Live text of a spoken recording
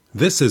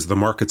This is the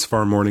Markets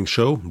Farm Morning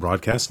Show,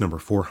 broadcast number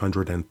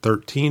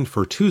 413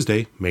 for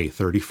Tuesday, May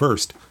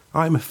 31st.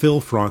 I'm Phil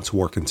Franz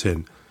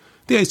Warkentin.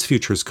 The ICE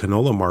Futures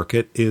canola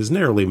market is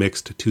narrowly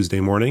mixed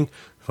Tuesday morning,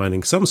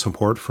 finding some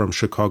support from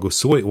Chicago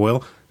soy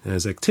oil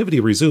as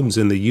activity resumes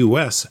in the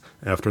U.S.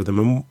 after the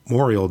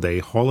Memorial Day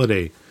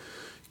holiday.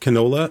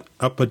 Canola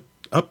up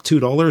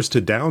 $2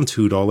 to down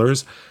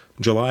 $2.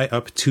 July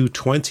up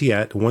 $2.20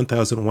 at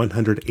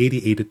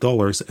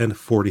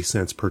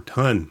 $1,188.40 per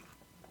ton.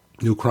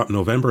 New crop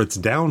November, it's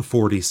down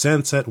 40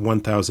 cents at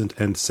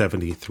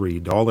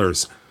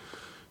 $1,073.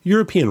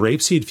 European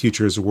rapeseed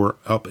futures were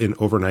up in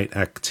overnight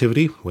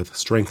activity, with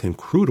strength in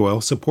crude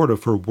oil supportive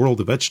for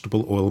world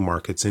vegetable oil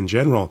markets in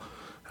general.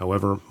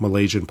 However,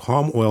 Malaysian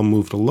palm oil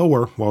moved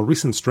lower, while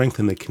recent strength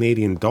in the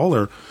Canadian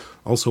dollar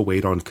also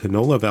weighed on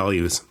canola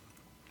values.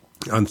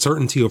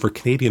 Uncertainty over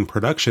Canadian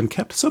production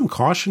kept some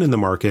caution in the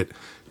market,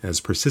 as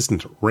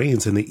persistent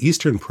rains in the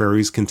eastern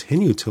prairies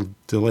continue to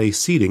delay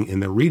seeding in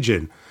the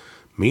region.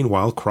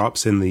 Meanwhile,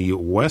 crops in the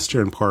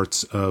western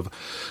parts of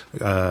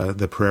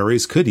the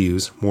prairies could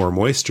use more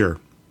moisture.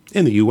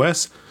 In the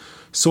U.S.,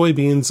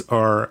 soybeans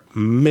are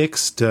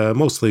mixed,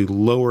 mostly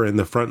lower in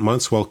the front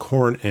months, while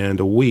corn and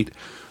wheat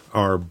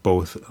are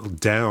both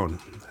down.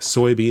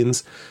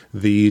 Soybeans,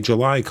 the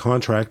July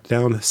contract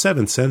down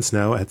 7 cents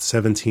now at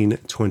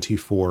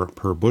 $17.24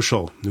 per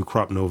bushel. New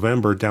crop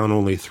November down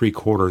only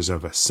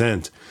 0.75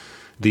 cents.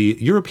 The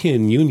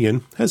European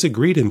Union has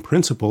agreed in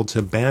principle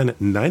to ban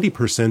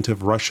 90%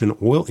 of Russian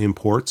oil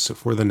imports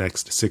for the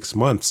next 6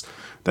 months.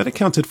 That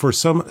accounted for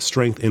some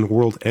strength in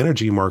world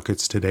energy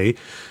markets today,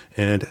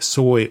 and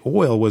soy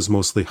oil was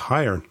mostly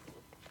higher,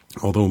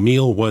 although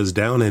meal was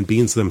down and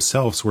beans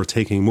themselves were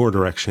taking more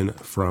direction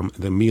from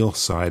the meal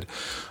side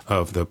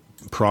of the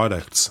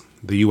products.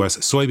 The U.S.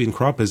 soybean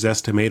crop is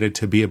estimated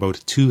to be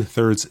about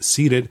 2/3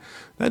 seeded.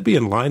 That'd be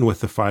in line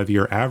with the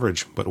 5-year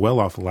average, but well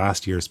off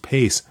last year's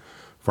pace.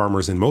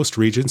 Farmers in most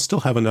regions still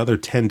have another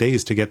 10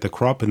 days to get the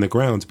crop in the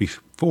ground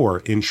before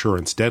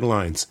insurance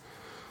deadlines.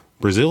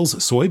 Brazil's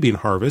soybean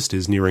harvest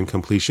is nearing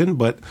completion,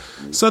 but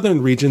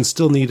southern regions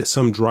still need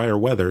some drier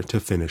weather to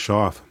finish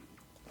off.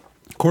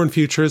 Corn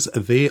futures,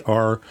 they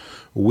are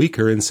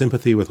weaker in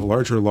sympathy with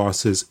larger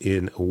losses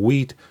in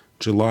wheat.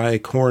 July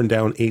corn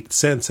down 8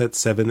 cents at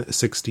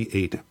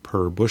 $7.68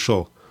 per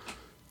bushel.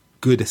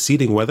 Good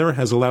seeding weather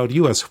has allowed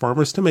U.S.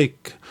 farmers to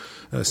make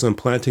some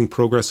planting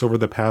progress over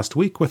the past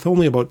week, with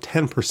only about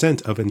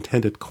 10% of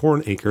intended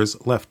corn acres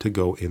left to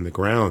go in the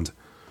ground.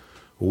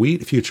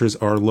 Wheat futures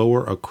are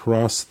lower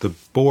across the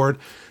board.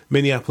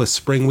 Minneapolis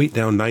spring wheat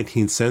down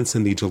 19 cents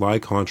in the July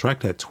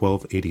contract at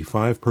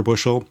 $12.85 per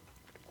bushel.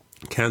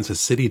 Kansas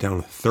City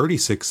down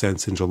 36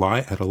 cents in July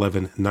at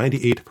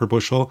 $11.98 per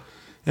bushel.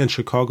 And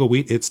Chicago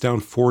wheat, it's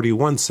down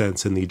 41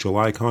 cents in the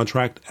July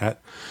contract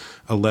at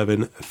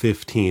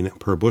 $11.15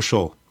 per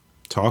bushel.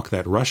 Talk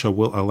that Russia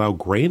will allow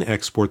grain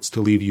exports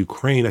to leave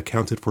Ukraine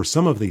accounted for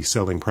some of the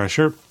selling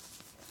pressure.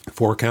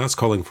 Forecasts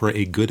calling for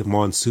a good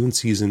monsoon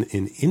season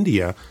in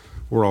India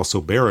were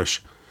also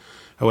bearish.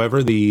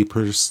 However, the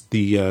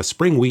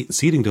spring wheat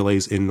seeding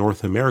delays in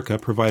North America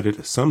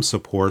provided some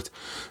support,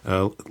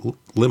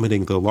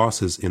 limiting the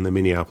losses in the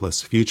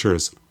Minneapolis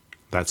futures.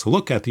 That's a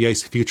look at the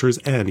ICE futures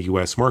and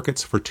U.S.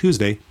 markets for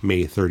Tuesday,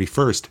 May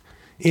 31st.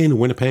 In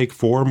Winnipeg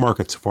for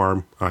Markets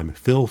Farm, I'm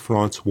Phil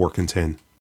Franz Warkentin.